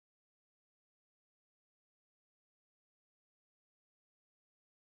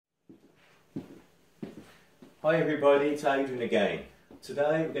Hi everybody, it's Adrian again.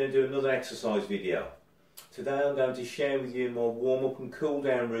 Today we're going to do another exercise video. Today I'm going to share with you my warm-up and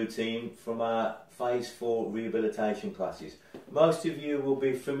cool-down routine from our Phase 4 rehabilitation classes. Most of you will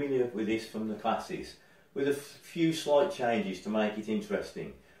be familiar with this from the classes, with a few slight changes to make it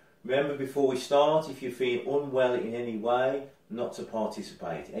interesting. Remember, before we start, if you feel unwell in any way, not to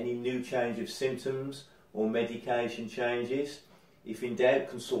participate. Any new change of symptoms or medication changes, if in doubt,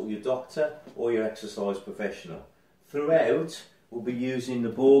 consult your doctor or your exercise professional. Throughout, we'll be using the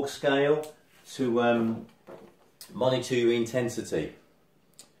Borg scale to monitor your intensity.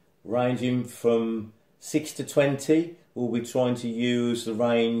 Ranging from 6 to 20, we'll be trying to use the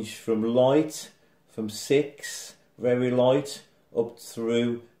range from light, from 6, very light, up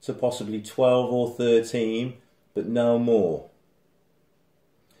through to possibly 12 or 13, but no more.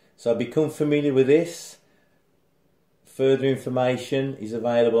 So become familiar with this. Further information is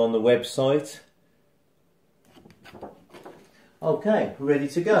available on the website. Okay, we're ready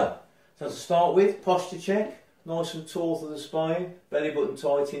to go. So to start with, posture check. Nice and tall to the spine, belly button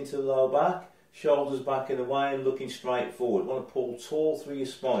tight into the lower back, shoulders back and away and looking straight forward. Want to pull tall through your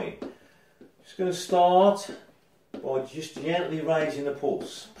spine. Just going to start by just gently raising the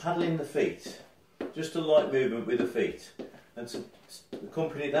pulse, paddling the feet. Just a light movement with the feet. And to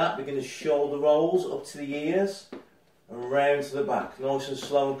accompany that, we're going to shoulder rolls up to the ears and round to the back, nice and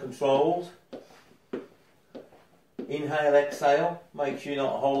slow and controlled. Inhale, exhale, make sure you're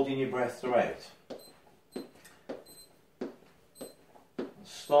not holding your breath throughout.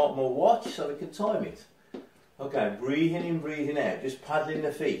 Start my watch so we can time it. Okay, breathing in, breathing out, just paddling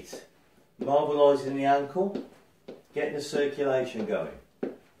the feet, mobilising the ankle, getting the circulation going.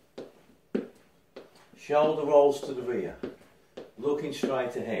 Shoulder rolls to the rear, looking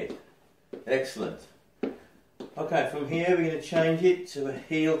straight ahead. Excellent. Okay, from here we're going to change it to a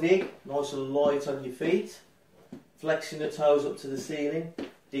heel dig, nice and light on your feet, flexing the toes up to the ceiling,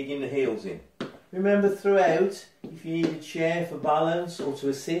 digging the heels in. Remember, throughout, if you need a chair for balance or to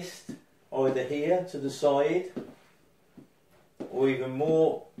assist, either here to the side or even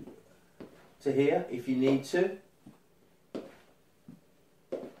more to here if you need to.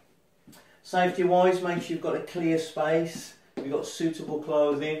 Safety wise, make sure you've got a clear space, you've got suitable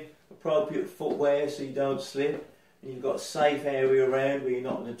clothing, appropriate footwear so you don't slip, and you've got a safe area around where you're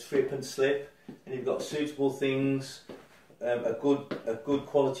not going to trip and slip, and you've got suitable things, a good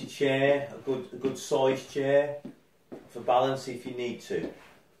quality chair, a good size chair for balance if you need to.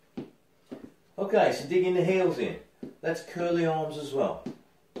 Okay, so digging the heels in. Let's curl the arms as well.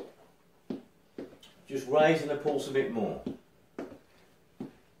 Just raising the pulse a bit more.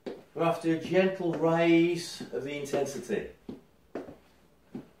 We're after a gentle raise of the intensity.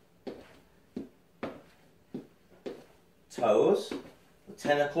 Toes at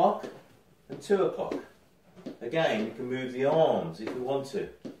 10 o'clock and 2 o'clock. Again, you can move the arms if you want to.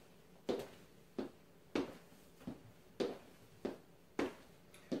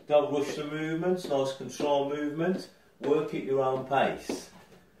 Don't rush the movements, nice controlled movement. Work at your own pace.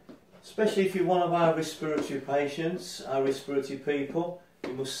 Especially if you're one of our respiratory patients, our respiratory people,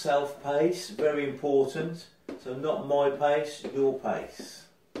 you must self-pace, very important. So not my pace, your pace.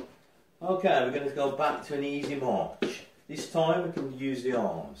 Okay, we're going to go back to an easy march. This time we can use the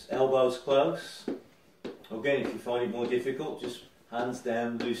arms, elbows close. Again, if you find it more difficult, just hands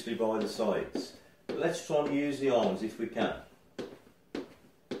down loosely by the sides. But let's try and use the arms if we can.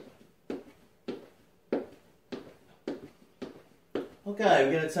 Okay,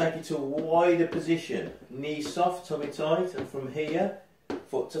 we're going to take it to a wider position. Knees soft, tummy tight, and from here,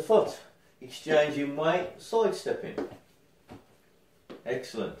 foot to foot. Exchanging weight, sidestepping.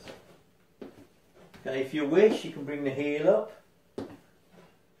 Excellent. Okay, if you wish, you can bring the heel up,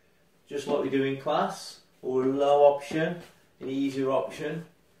 just like we do in class, or a low option, an easier option,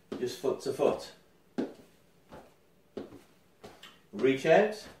 just foot to foot. Reach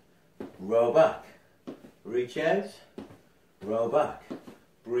out, roll back. Reach out, roll back.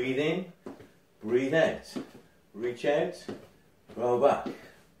 Breathe in, breathe out. Reach out, roll back.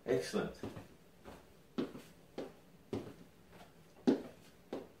 Excellent.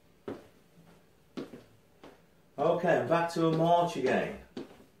 Okay, and back to a march again.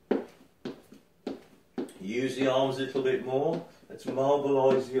 Use the arms a little bit more. Let's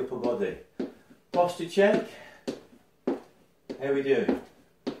mobilise the upper body. Posture check. How are we doing?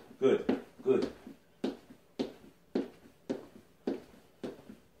 Good, good.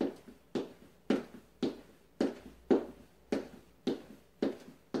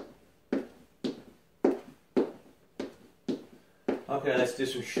 Okay, let's do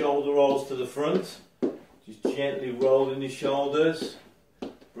some shoulder rolls to the front. Just gently rolling the shoulders,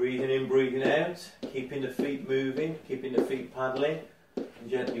 breathing in, breathing out, keeping the feet moving, keeping the feet paddling, and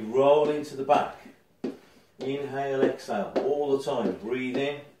gently roll into the back. Inhale, exhale, all the time. Breathe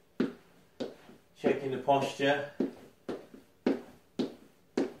in, checking the posture.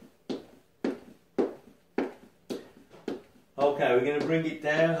 Okay, we're going to bring it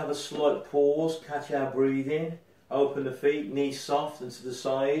down, have a slight pause, catch our breathing, open the feet, knees soft and to the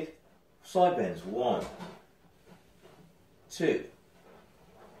side. Side bends, 1, 2,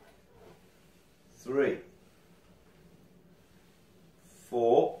 3,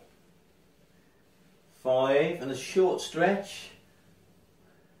 4, 5, and a short stretch,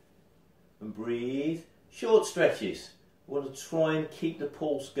 and breathe. Short stretches, we want to try and keep the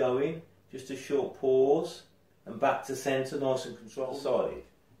pulse going, just a short pause, and back to centre, nice and controlled. Side,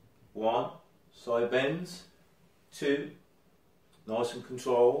 1, side bends, 2, nice and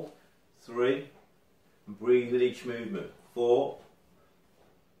controlled, 3, and breathe with each movement, 4,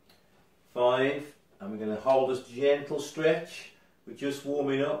 5, and we're going to hold this gentle stretch. We're just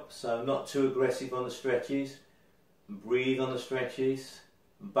warming up, so not too aggressive on the stretches, and breathe on the stretches,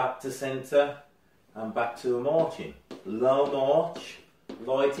 and back to centre, and back to a marching. Low march,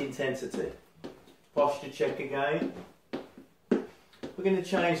 light intensity. Posture check again. We're going to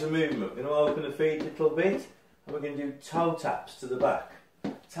change the movement. We're going to open the feet a little bit, and we're going to do toe taps to the back.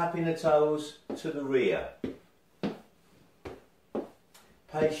 Tapping the toes to the rear.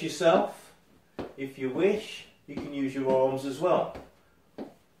 Pace yourself. If you wish, you can use your arms as well.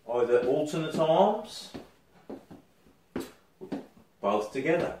 Either alternate arms, both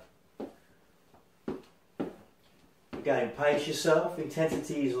together. Again, pace yourself.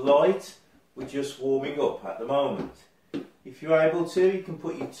 Intensity is light. We're just warming up at the moment. If you're able to, you can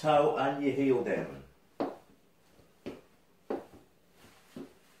put your toe and your heel down.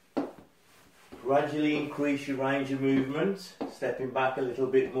 Gradually increase your range of movement, stepping back a little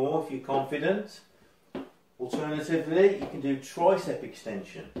bit more if you're confident. Alternatively, you can do tricep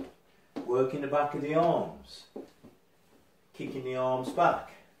extension, working the back of the arms, kicking the arms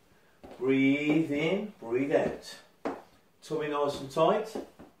back. Breathe in, breathe out. Tummy nice and tight.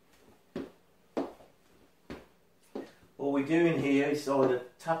 All we're doing here is either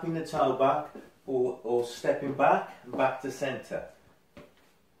tapping the toe back or stepping back and back to centre.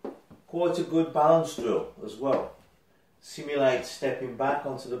 Quite a good balance drill as well. Simulate stepping back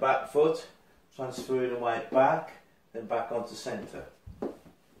onto the back foot, transferring the weight back, then back onto centre.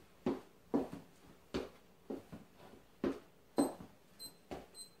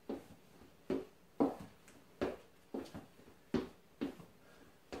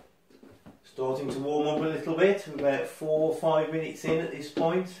 Starting to warm up a little bit, we're about 4 or 5 minutes in at this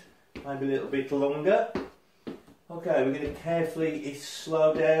point, maybe a little bit longer. Okay, we're going to carefully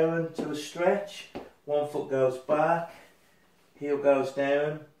slow down to a stretch. One foot goes back, heel goes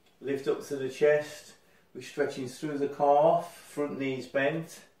down, lift up to the chest. We're stretching through the calf, front knees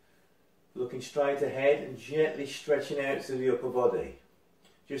bent, looking straight ahead and gently stretching out to the upper body.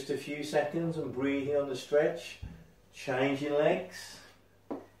 Just a few seconds and breathing on the stretch, changing legs.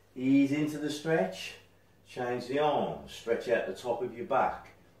 Ease into the stretch, change the arms, stretch out the top of your back,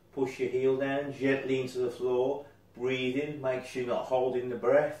 push your heel down gently into the floor, breathe in, make sure you're not holding the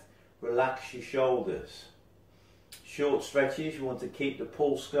breath, relax your shoulders. Short stretches, you want to keep the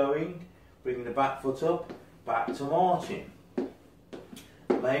pulse going, bringing the back foot up, back to marching.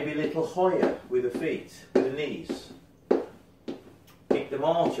 Maybe a little higher with the feet, with the knees. Pick the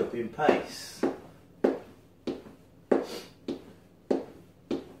march up in pace.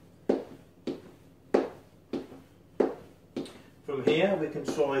 From here we can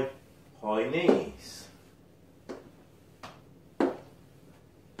try high knees.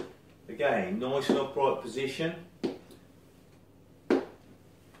 Again, nice and upright position.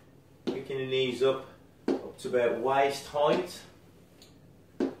 Picking the knees up to about waist height.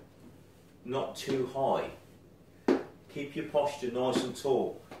 Not too high. Keep your posture nice and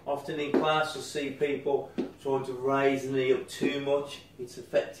tall. Often in class you'll see people trying to raise the knee up too much. It's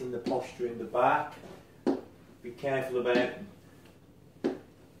affecting the posture in the back. Be careful about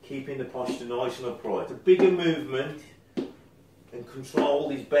keeping the posture nice and upright. A bigger movement and control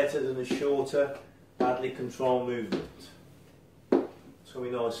is better than a shorter, badly controlled movement.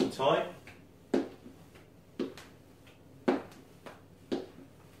 Tummy nice and tight.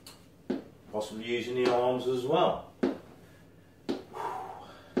 Possibly using the arms as well.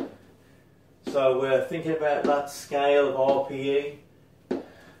 So we're thinking about that scale of RPE.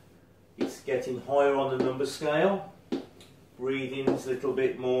 It's getting higher on the number scale. Breathing is a little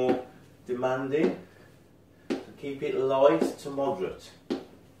bit more demanding, so keep it light to moderate.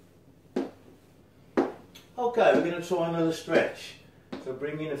 Okay, we're going to try another stretch. So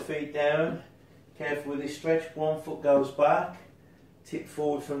bringing the feet down, Careful with this stretch, one foot goes back, tip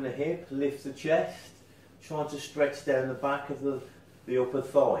forward from the hip, lift the chest, trying to stretch down the back of the upper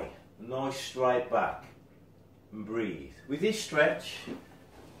thigh. Nice straight back, and breathe. With this stretch,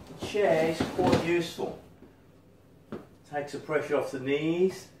 the chair is quite useful. Takes the pressure off the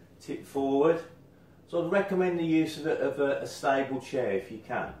knees, tip forward. So I'd recommend the use of a stable chair if you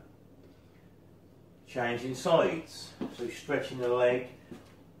can. Changing sides, so stretching the leg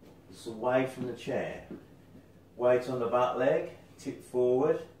away from the chair. Weight on the back leg, tip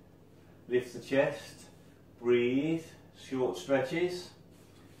forward, lift the chest, breathe, short stretches,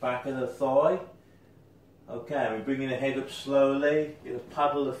 back of the thigh. Okay, we're bringing the head up slowly, you're going to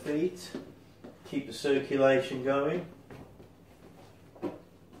paddle the feet, keep the circulation going.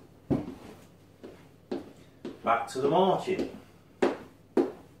 Back to the marching.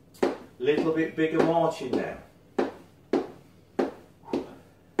 Little bit bigger marching now.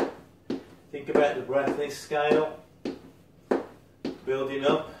 Think about the breath in this scale. Building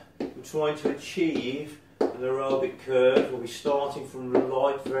up. We're trying to achieve an aerobic curve. We'll be starting from the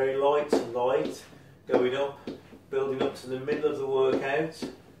light, very light to light, going up, building up to the middle of the workout,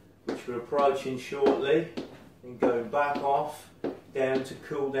 which we're approaching shortly, and going back off, down to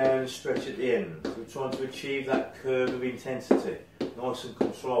cool down and stretch at the end. So we're trying to achieve that curve of intensity, nice and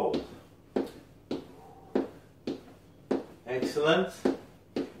controlled. Excellent.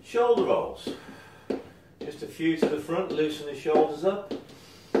 Shoulder rolls. Just a few to the front, loosen the shoulders up.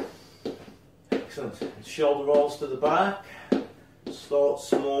 Excellent. Shoulder rolls to the back. Start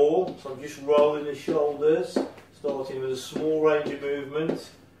small, so I'm just rolling the shoulders, starting with a small range of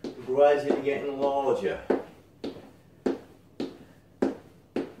movement, gradually getting larger.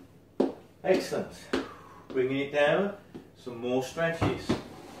 Excellent. Bringing it down, some more stretches.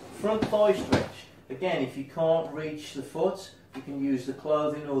 Front thigh stretch. Again, if you can't reach the foot, you can use the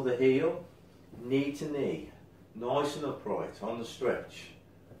clothing or the heel, knee to knee, nice and upright on the stretch.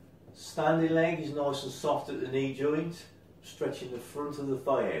 Standing leg is nice and soft at the knee joint, stretching the front of the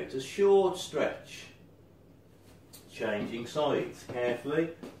thigh out. A short stretch. Changing sides carefully.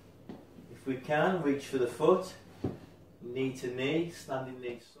 If we can, reach for the foot, knee to knee, standing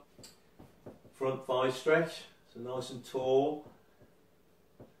knee. Front thigh stretch, so nice and tall,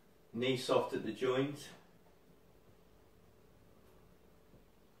 knee soft at the joint.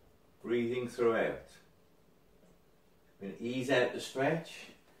 Breathing throughout. We're going to ease out the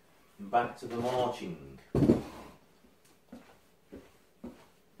stretch and back to the marching.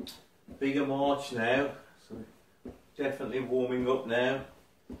 Bigger march now, so definitely warming up now.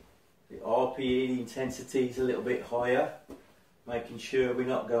 The RPE, the intensity is a little bit higher, making sure we're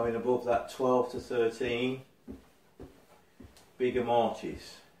not going above that 12 to 13. Bigger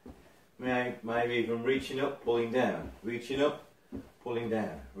marches. Maybe even reaching up, pulling down, reaching up, pulling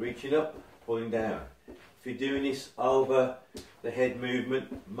down, reaching up, pulling down. If you're doing this over the head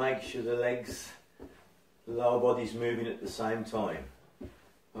movement, make sure the legs, the lower body's moving at the same time.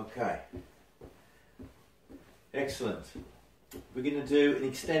 Okay. Excellent. We're going to do an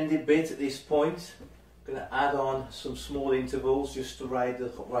extended bit at this point. I'm going to add on some small intervals just to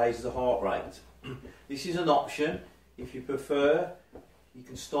raise the heart rate. This is an option. If you prefer, you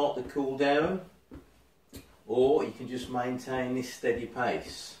can start the cool down, or you can just maintain this steady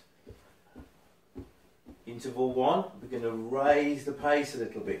pace. Interval 1, we're going to raise the pace a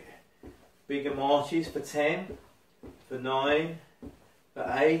little bit. Bigger marches for 10, for 9,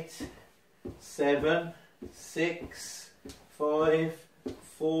 for 8, 7, 6, 5,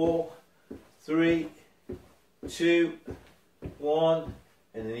 4, 3, 2, 1,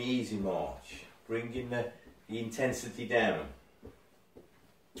 and an easy march, bringing the intensity down.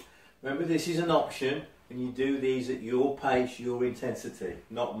 Remember, this is an option, and you do these at your pace, your intensity,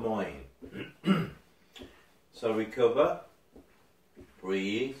 not mine. So recover,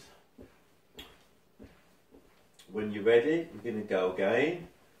 breathe. When you're ready, we're going to go again.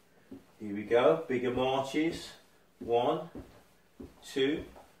 Here we go, bigger marches. 1, 2,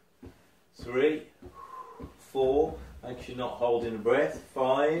 3, 4. Make sure you're not holding the breath.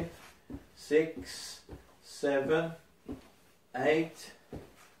 5, 6, 7, 8,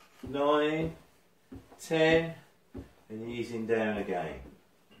 9, 10, and easing down again.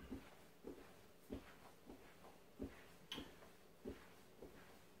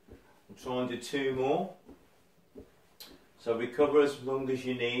 I'll try and do 2 more. So recover as long as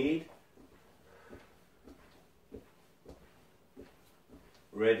you need.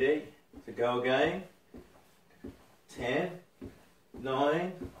 Ready to go again. 10,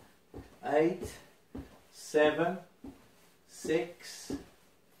 9, 8, 7, 6,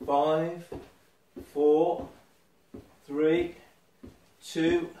 5, 4, 3,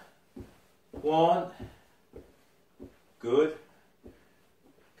 2, 1. Good.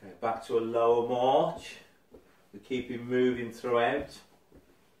 Okay, back to a lower march. We keep it moving throughout.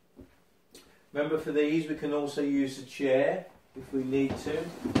 Remember, for these we can also use the chair if we need to.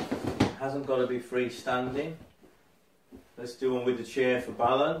 It hasn't got to be freestanding. Let's do one with the chair for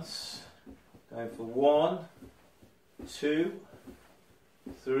balance. Going for 1, 2,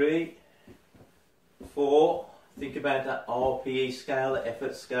 3, 4. Think about that RPE scale, the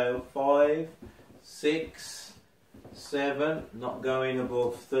effort scale. 5, 6, 7. Not going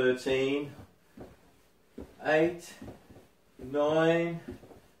above 13. 8, 9,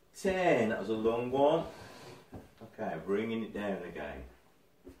 10. That was a long one. Okay, bringing it down again.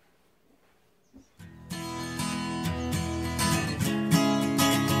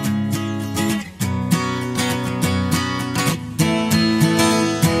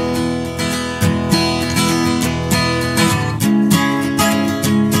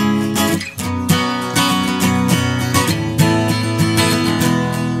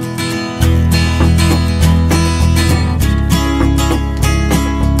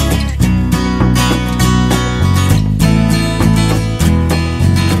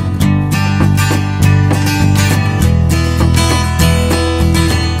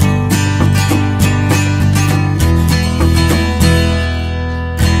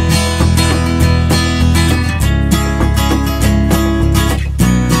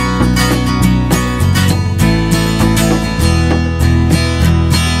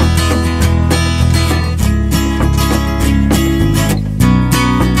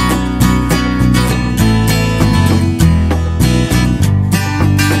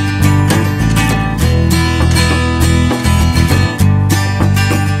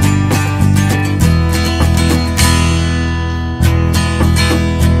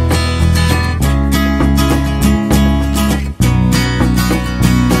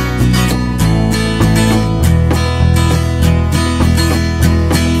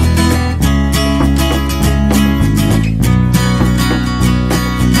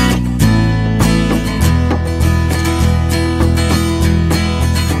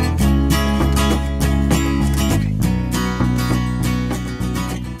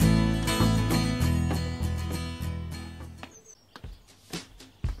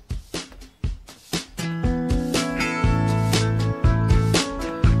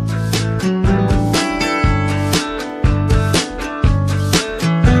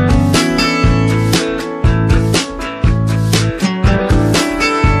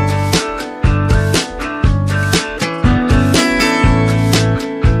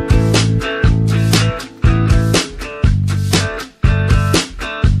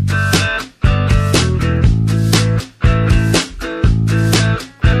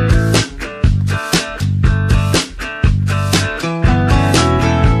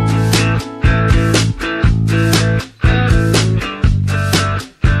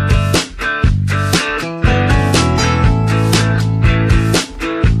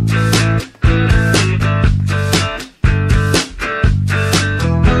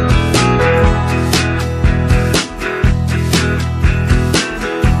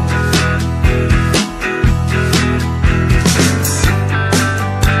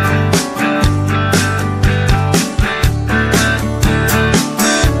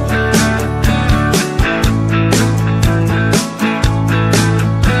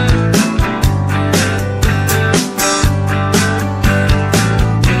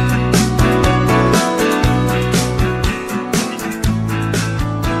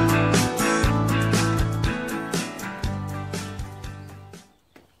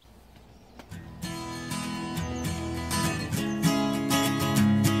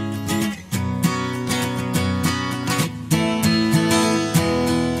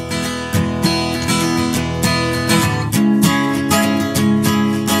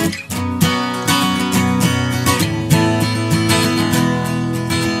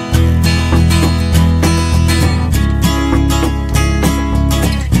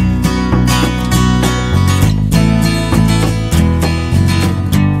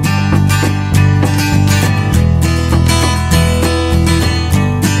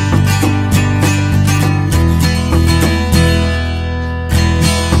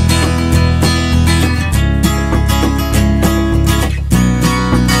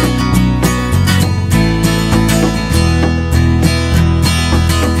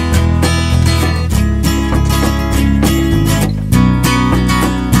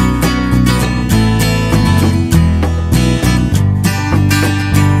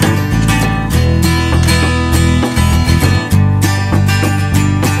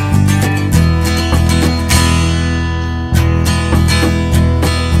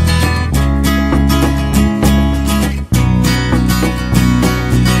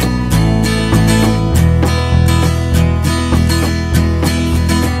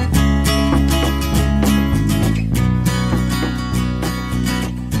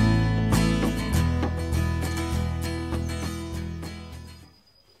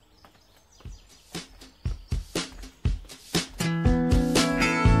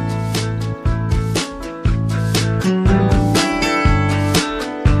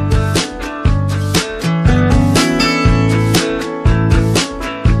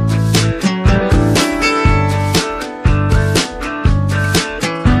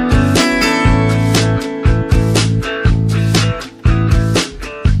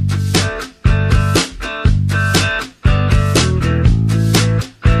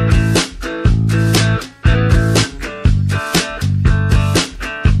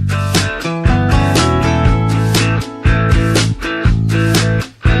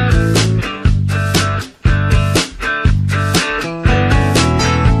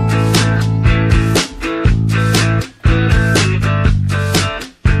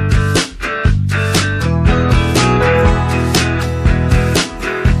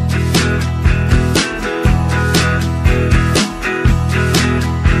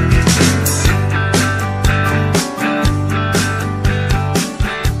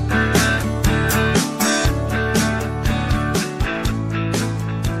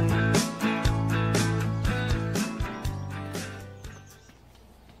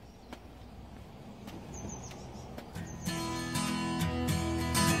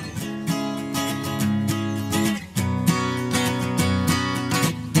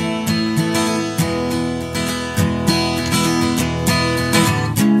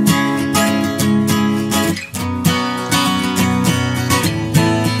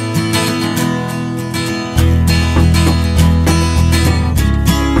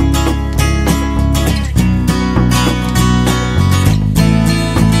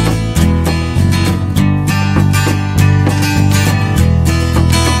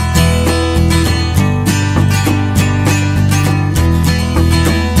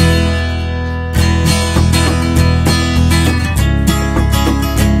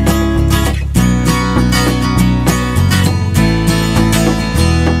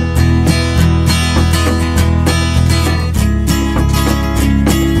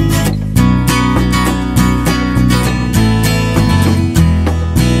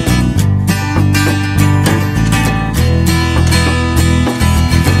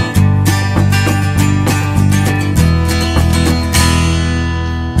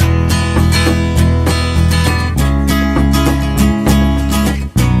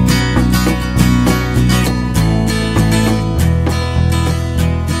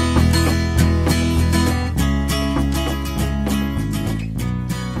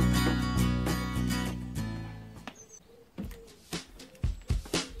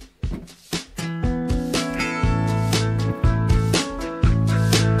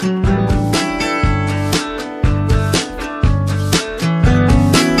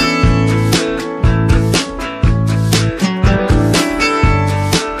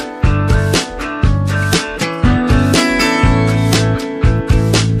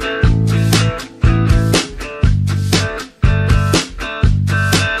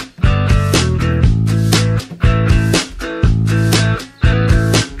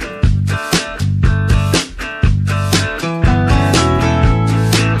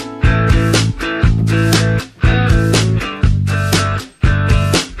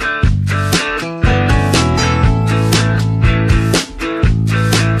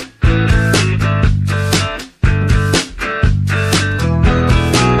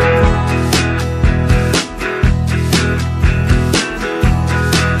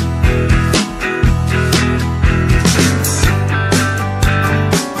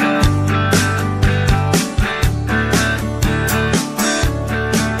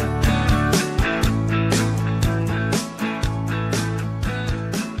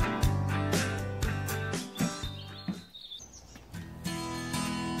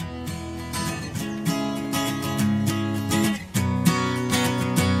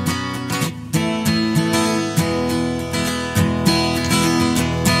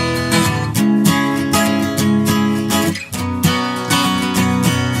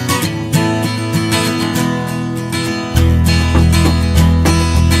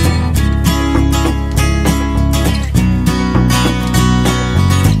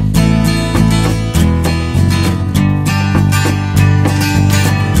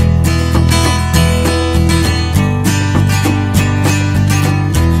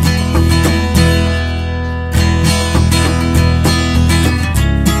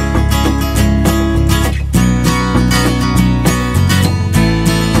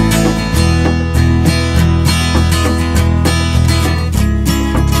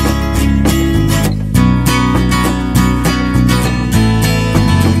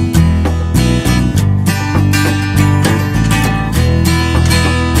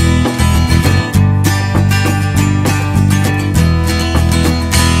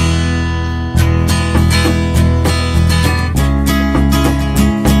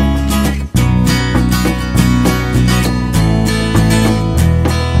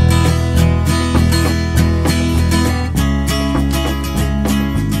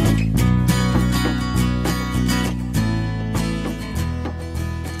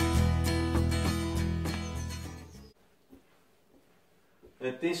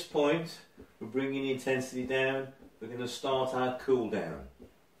 this point, we're bringing the intensity down. We're going to start our cool down.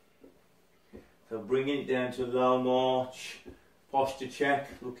 So bringing it down to a low march, posture check,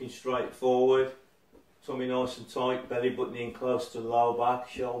 looking straight forward, tummy nice and tight, belly button in close to the low back,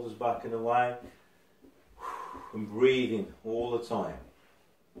 shoulders back and away, and breathing all the time.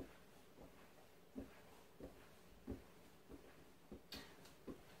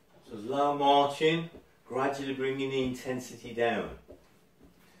 So low marching, gradually bringing the intensity down.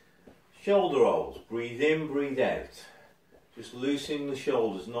 Shoulder rolls, breathe in, breathe out. Just loosening the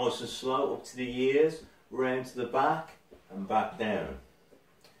shoulders nice and slow up to the ears, round to the back and back down.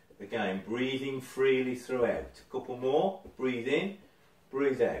 Again, breathing freely throughout. A couple more, breathe in,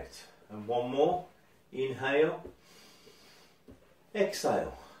 breathe out. And one more, inhale,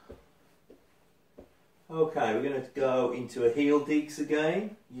 exhale. Okay, we're going to go into a heel digs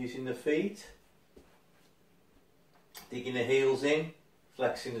again, using the feet. Digging the heels in,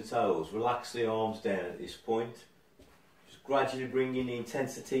 flexing the toes, relax the arms down at this point. Just gradually bringing the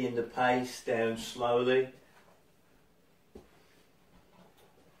intensity and the pace down slowly.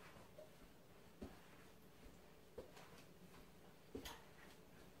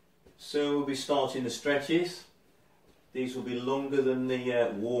 Soon we'll be starting the stretches. These will be longer than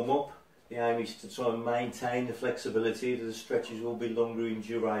the warm-up. The aim is to try and maintain the flexibility, that the stretches will be longer in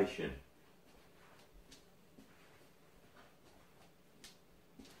duration.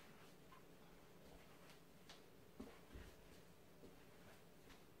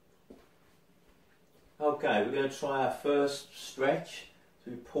 Okay, we're going to try our first stretch.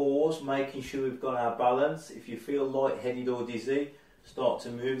 So we pause, making sure we've got our balance. If you feel lightheaded or dizzy, start to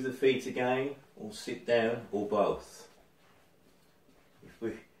move the feet again, or sit down, or both.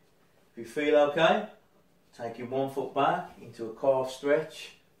 If you feel okay, taking one foot back into a calf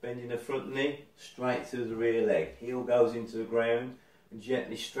stretch, bending the front knee straight through the rear leg. Heel goes into the ground and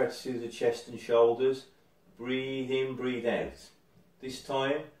gently stretch through the chest and shoulders. Breathe in, breathe out. This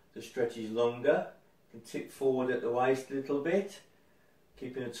time the stretch is longer. You can tip forward at the waist a little bit,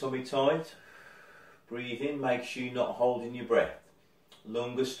 keeping the tummy tight. Breathe in, make sure you're not holding your breath.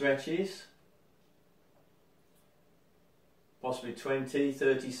 Longer stretches, possibly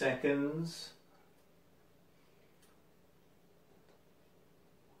 20-30 seconds.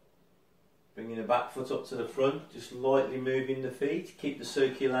 Bringing the back foot up to the front, just lightly moving the feet, keep the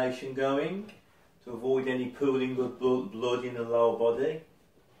circulation going to avoid any pooling of blood in the lower body.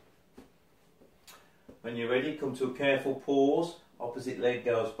 When you're ready, come to a careful pause. Opposite leg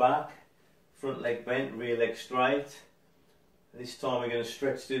goes back, front leg bent, rear leg straight. This time we're going to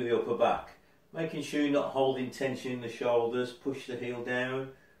stretch through the upper back, making sure you're not holding tension in the shoulders. Push the heel down,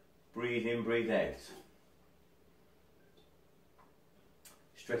 breathe in, breathe out.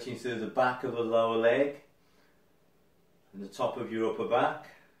 Stretching through the back of the lower leg and the top of your upper back.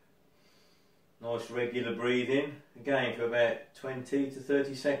 Nice regular breathing, again for about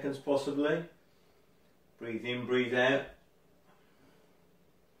 20-30 seconds possibly. Breathe in, breathe out.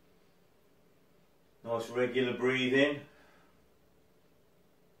 Nice regular breathing.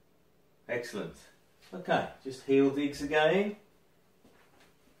 Excellent. Okay, just heel digs again.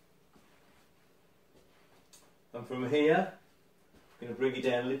 And from here, I'm going to bring it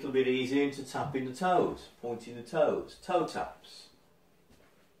down a little bit easier into tapping the toes, pointing the toes, toe taps.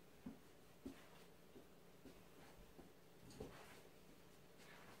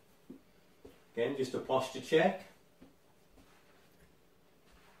 Again, just a posture check.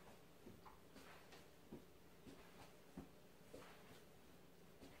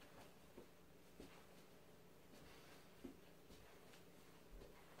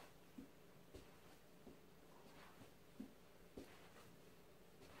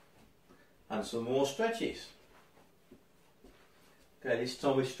 And some more stretches. Okay, this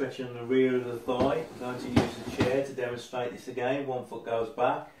time we're stretching on the rear of the thigh. I'm going to use the chair to demonstrate this again. One foot goes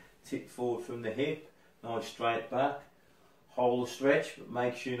back, tip forward from the hip, nice straight back. Hold the stretch, but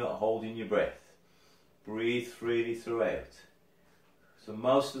make sure you're not holding your breath. Breathe freely throughout. So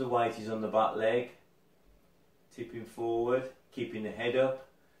most of the weight is on the back leg. Tipping forward, keeping the head up,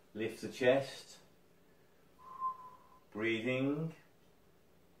 lift the chest. Breathing.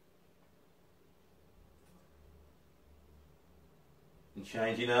 And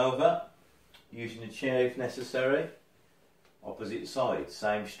changing over, using the chair if necessary. Opposite side,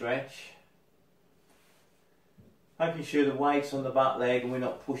 same stretch. Making sure the weight's on the back leg and we're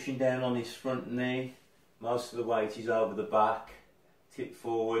not pushing down on his front knee. Most of the weight is over the back. Tip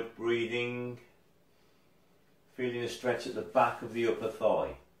forward, breathing. Feeling a stretch at the back of the upper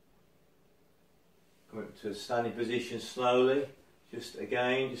thigh. Come up to a standing position slowly. Just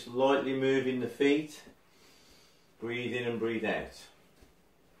again, just lightly moving the feet. Breathe in and breathe out.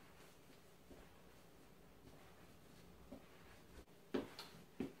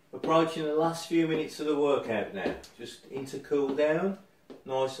 Approaching the last few minutes of the workout now. Just into cool down,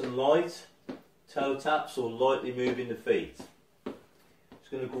 nice and light, toe taps or lightly moving the feet.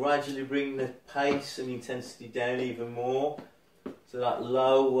 Just going to gradually bring the pace and intensity down even more to that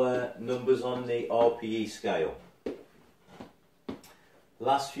low numbers on the RPE scale.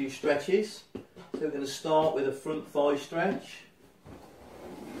 Last few stretches. So we're going to start with a front thigh stretch.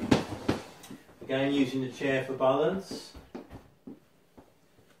 Again, using the chair for balance.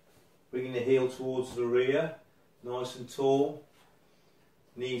 Bringing the heel towards the rear, nice and tall.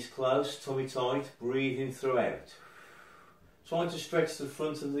 Knees close, tummy tight, breathing throughout. Trying to stretch the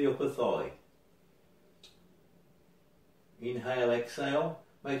front of the upper thigh. Inhale, exhale.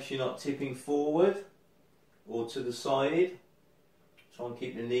 Make sure you're not tipping forward or to the side. Try and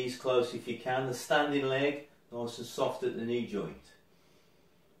keep the knees close if you can. The standing leg, nice and soft at the knee joint.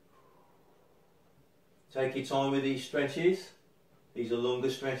 Take your time with these stretches. These are longer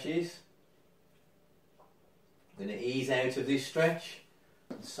stretches. I'm going to ease out of this stretch.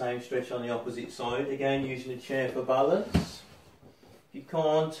 The same stretch on the opposite side. Again, using the chair for balance. If you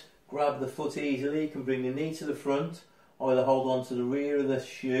can't grab the foot easily, you can bring the knee to the front. Either hold on to the rear of the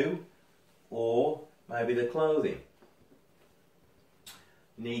shoe or maybe the clothing.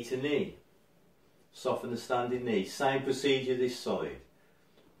 Knee to knee. Soften the standing knee. Same procedure this side.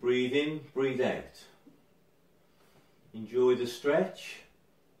 Breathe in, breathe out. Enjoy the stretch.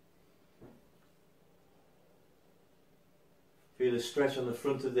 Feel a stretch on the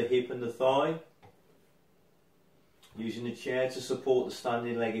front of the hip and the thigh. Using the chair to support the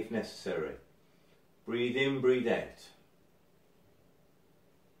standing leg if necessary. Breathe in, breathe out.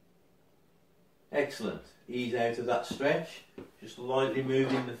 Excellent. Ease out of that stretch. Just lightly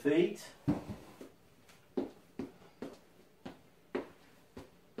moving the feet.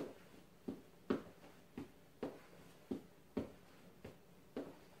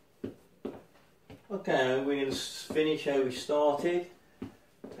 Okay, we're going to finish how we started.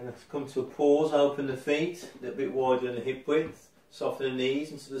 And come to a pause, open the feet, a little bit wider than the hip width, soften the knees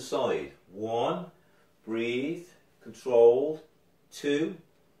and to the side. 1, breathe, controlled. 2,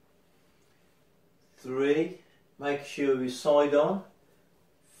 3, make sure we side on.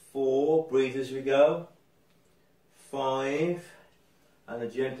 4, breathe as we go. 5, and a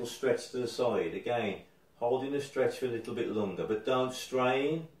gentle stretch to the side. Again, holding the stretch for a little bit longer, but don't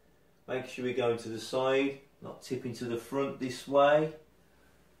strain. Make sure we're going to the side, not tipping to the front this way.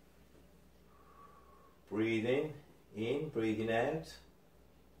 Breathing in, breathing out.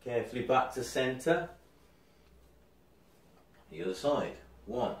 Carefully back to centre. The other side.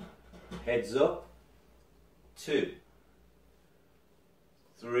 1, heads up. 2,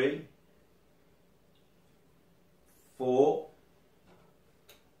 3, 4,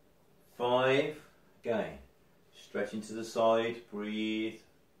 5. Again, stretching to the side, breathe.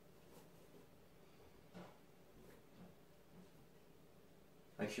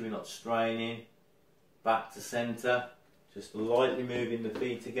 Make sure we're not straining. Back to centre. Just lightly moving the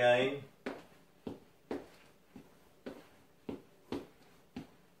feet again.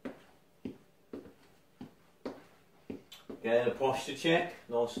 Again, a posture check.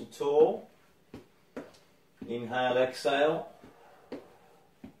 Nice and tall. Inhale, exhale.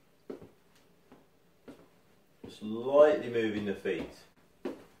 Just lightly moving the feet.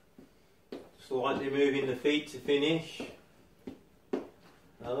 Just lightly moving the feet to finish.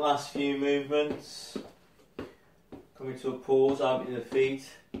 The last few movements. Coming to a pause, opening the feet,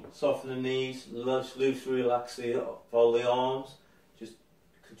 soften the knees, loosely relax fold the arms. Just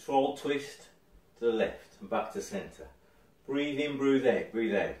controlled twist to the left and back to centre. Breathe in, breathe out,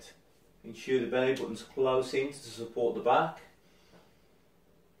 breathe out. Ensure the belly button's close in to support the back.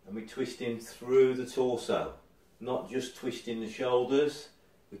 And we're twisting through the torso, not just twisting the shoulders,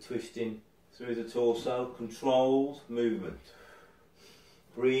 we're twisting through the torso, controlled movement.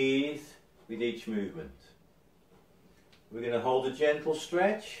 Breathe with each movement. We're going to hold a gentle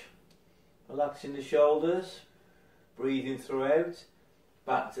stretch, relaxing the shoulders, breathing throughout,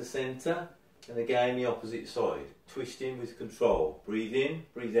 back to centre, and again the opposite side, twisting with control. Breathe in,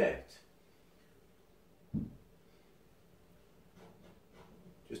 breathe out.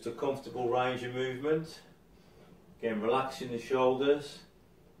 Just a comfortable range of movement. Again, relaxing the shoulders,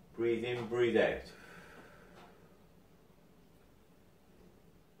 breathe in, breathe out.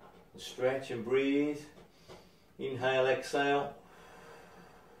 Stretch and breathe. Inhale, exhale.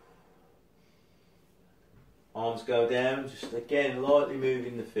 Arms go down, just again lightly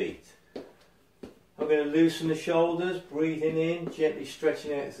moving the feet. I'm going to loosen the shoulders, breathing in, gently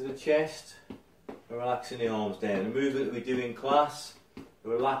stretching out to the chest, and relaxing the arms down. The movement that we do in class, a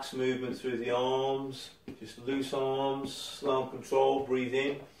relaxed movement through the arms, just loose arms, slow and controlled, breathe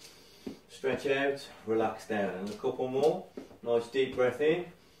in, Stretch out, relax down, and a couple more. Nice deep breath in.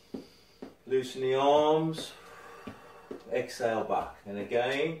 Loosen the arms. Exhale back, and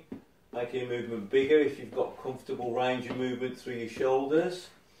again, make your movement bigger if you've got comfortable range of movement through your shoulders.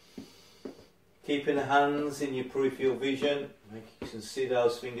 Keeping the hands in your peripheral vision. Make you can see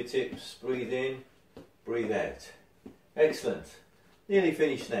those fingertips. Breathe in, breathe out. Excellent. Nearly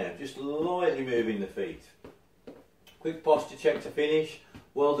finished now. Just lightly moving the feet. Quick posture check to finish.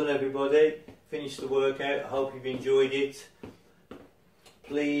 Well done everybody. Finished the workout. I hope you've enjoyed it.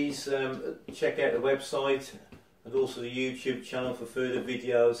 Please check out the website and also the YouTube channel for further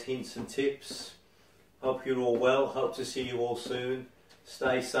videos, hints and tips. Hope you're all well. Hope to see you all soon.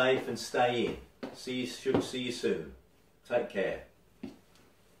 Stay safe and stay in. See you soon. Take care.